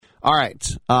All right,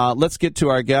 let's get to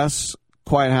our guest.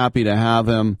 Quite happy to have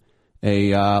him,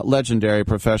 a legendary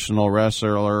professional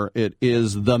wrestler. It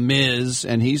is The Miz,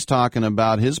 and he's talking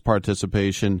about his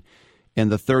participation in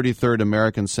the 33rd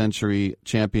American Century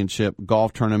Championship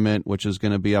Golf Tournament, which is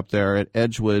going to be up there at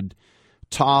Edgewood,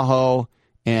 Tahoe.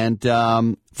 And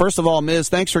first of all, Miz,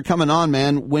 thanks for coming on,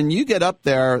 man. When you get up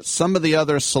there, some of the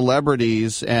other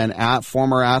celebrities and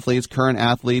former athletes, current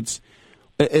athletes,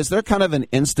 is there kind of an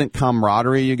instant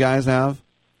camaraderie you guys have?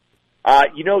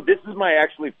 This is my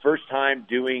actually first time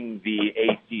doing the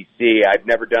ACC. I've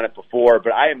never done it before,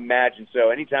 but I imagine so.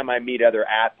 Anytime I meet other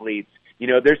athletes,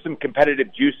 there's some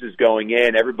competitive juices going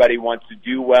in. Everybody wants to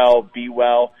do well, be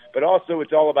well, but also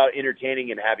it's all about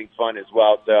entertaining and having fun as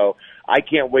well. So I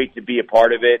can't wait to be a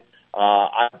part of it.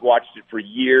 I've watched it for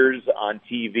years on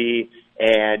TV,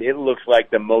 and it looks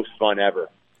like the most fun ever.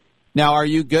 Now, are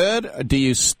you good? Do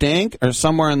you stink, or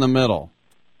somewhere in the middle?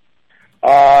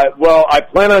 Well, I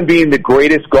plan on being the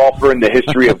greatest golfer in the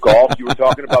history of golf. You were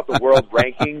talking about the world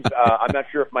rankings. I'm not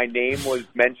sure if my name was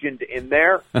mentioned in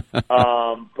there,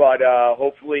 but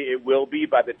hopefully it will be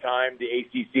by the time the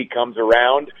ACC comes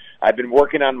around. I've been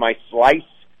working on my slice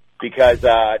because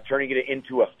turning it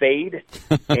into a fade,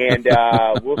 and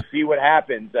we'll see what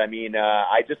happens. I mean,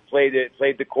 I just played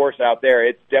the course out there.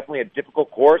 It's definitely a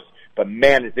difficult course, but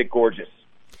man, is it gorgeous.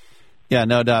 Yeah,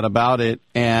 no doubt about it.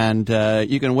 And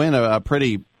you can win a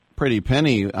pretty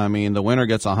penny. I mean, the winner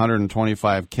gets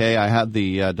 $125K. I had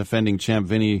the defending champ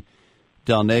Vinny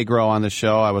Del Negro on the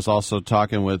show. I was also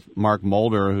talking with Mark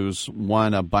Mulder, who's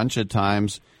won a bunch of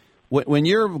times. When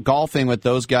you're golfing with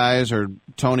those guys, or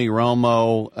Tony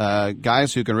Romo,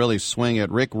 guys who can really swing it,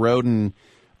 Rick Rhoden,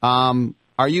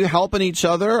 are you helping each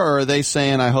other, or are they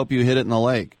saying, I hope you hit it in the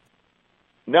lake?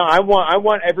 No, I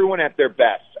want everyone at their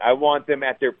best. I want them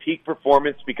at their peak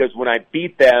performance, because when I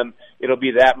beat them, it'll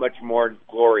be that much more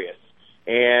glorious.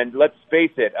 And let's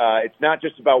face it, it's not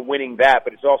just about winning that,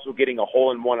 but it's also getting a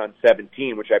hole-in-one on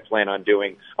 17, which I plan on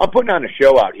doing. I'm putting on a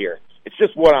show out here. It's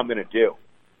just what I'm going to do.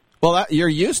 Well, you're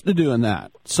used to doing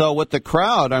that. So with the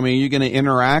crowd, I mean, you're going to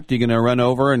interact? You're going to run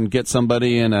over and get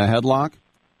somebody in a headlock?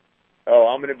 Oh,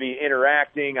 I'm going to be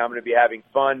interacting. I'm going to be having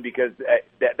fun, because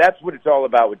that's what it's all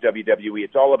about with WWE.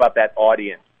 It's all about that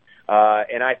audience.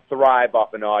 And I thrive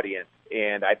off an audience.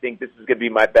 And I think this is going to be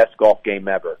my best golf game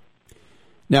ever.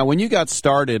 Now, when you got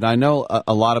started, I know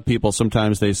a lot of people,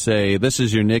 sometimes they say, this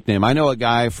is your nickname. I know a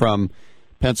guy from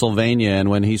Pennsylvania, and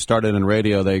when he started in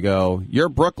radio, they go, you're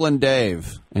Brooklyn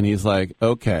Dave. And he's like,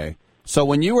 okay. So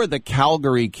when you were the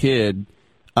Calgary Kid,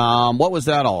 what was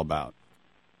that all about?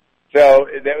 So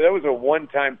that was a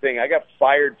one-time thing. I got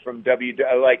fired from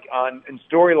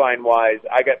storyline-wise,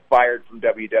 I got fired from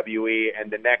WWE, and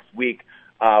the next week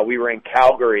we were in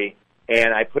Calgary,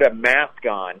 and I put a mask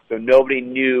on so nobody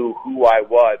knew who I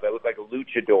was. I looked like a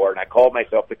luchador, and I called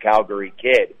myself the Calgary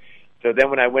Kid. So then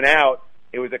when I went out,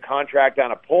 it was a contract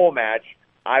on a pole match.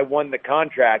 I won the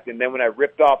contract, and then when I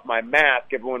ripped off my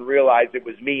mask, everyone realized it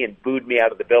was me and booed me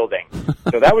out of the building.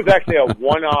 So that was actually a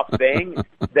one-off thing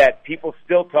that people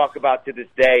still talk about to this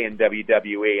day in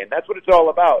WWE, and that's what it's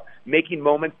all about, making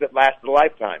moments that last a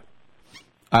lifetime.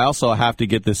 I also have to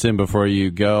get this in before you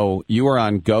go. You were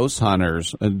on Ghost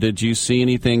Hunters. Did you see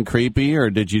anything creepy, or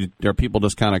are people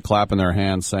just kind of clapping their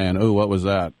hands saying, ooh, what was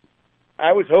that?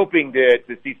 I was hoping to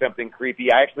see something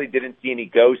creepy. I actually didn't see any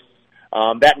ghosts.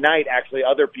 That night, actually,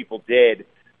 other people did,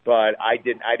 but I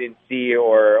didn't see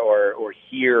or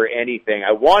hear anything.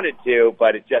 I wanted to,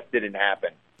 but it just didn't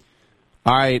happen.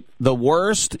 All right, the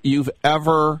worst you've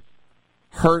ever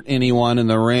hurt anyone in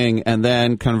the ring, and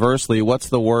then conversely, what's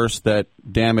the worst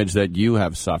damage that you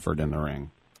have suffered in the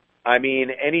ring? I mean,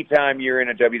 anytime you're in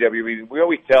a WWE, we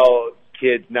always tell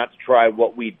kids not to try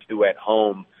what we do at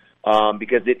home,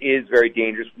 because it is very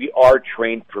dangerous. We are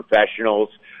trained professionals.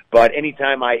 But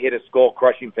anytime I hit a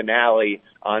skull-crushing finale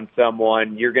on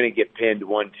someone, you're going to get pinned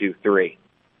 1, 2, 3.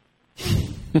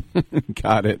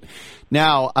 Got it.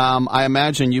 Now, I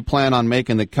imagine you plan on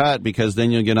making the cut, because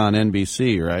then you'll get on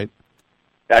NBC, right?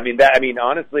 I mean,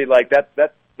 honestly, like that's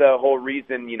the whole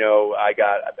reason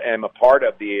I'm a part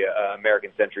of the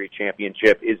American Century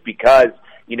Championship, is because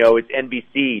it's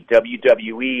NBC.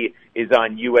 WWE is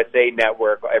on USA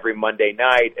Network every Monday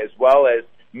night, as well as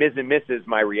Ms. and Mrs.,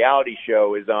 my reality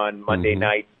show, is on Monday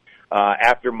night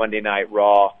after Monday Night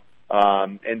Raw.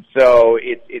 And so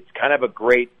it's kind of a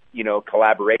great,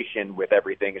 collaboration with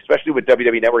everything, especially with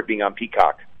WWE Network being on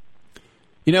Peacock.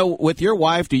 With your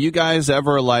wife, do you guys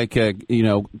ever,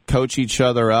 coach each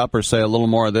other up, or say a little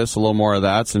more of this, a little more of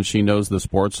that, since she knows the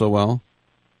sport so well?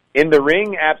 In the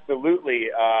ring, absolutely.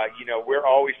 We're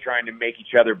always trying to make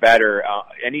each other better.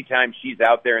 Anytime she's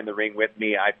out there in the ring with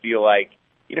me, I feel like,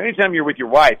 anytime you're with your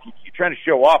wife, you're trying to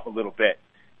show off a little bit.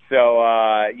 So,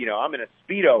 I'm in a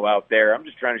Speedo out there. I'm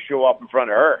just trying to show off in front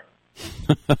of her.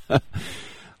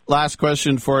 Last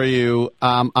question for you.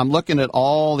 I'm looking at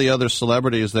all the other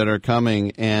celebrities that are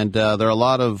coming, and there are a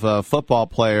lot of football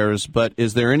players, but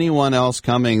is there anyone else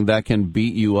coming that can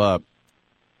beat you up?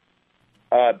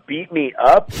 Beat me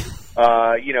up? As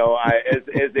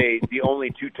the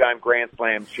only two-time Grand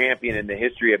Slam champion in the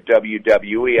history of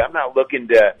WWE, I'm not looking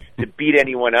to beat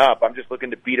anyone up. I'm just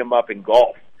looking to beat them up in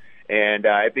golf. And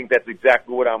I think that's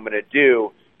exactly what I'm going to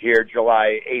do here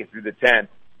July 8th through the 10th.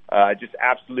 Just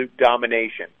absolute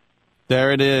domination.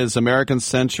 There it is,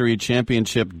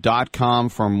 AmericanCenturyChampionship.com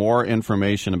for more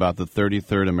information about the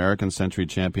 33rd American Century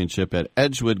Championship at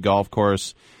Edgewood Golf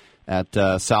Course at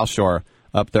South Shore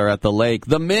up there at the lake.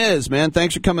 The Miz, man,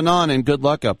 thanks for coming on, and good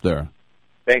luck up there.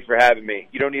 Thanks for having me.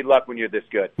 You don't need luck when you're this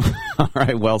good. All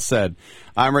right, well said.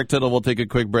 I'm Rick Tittle. We'll take a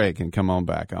quick break and come on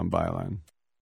back on Byline.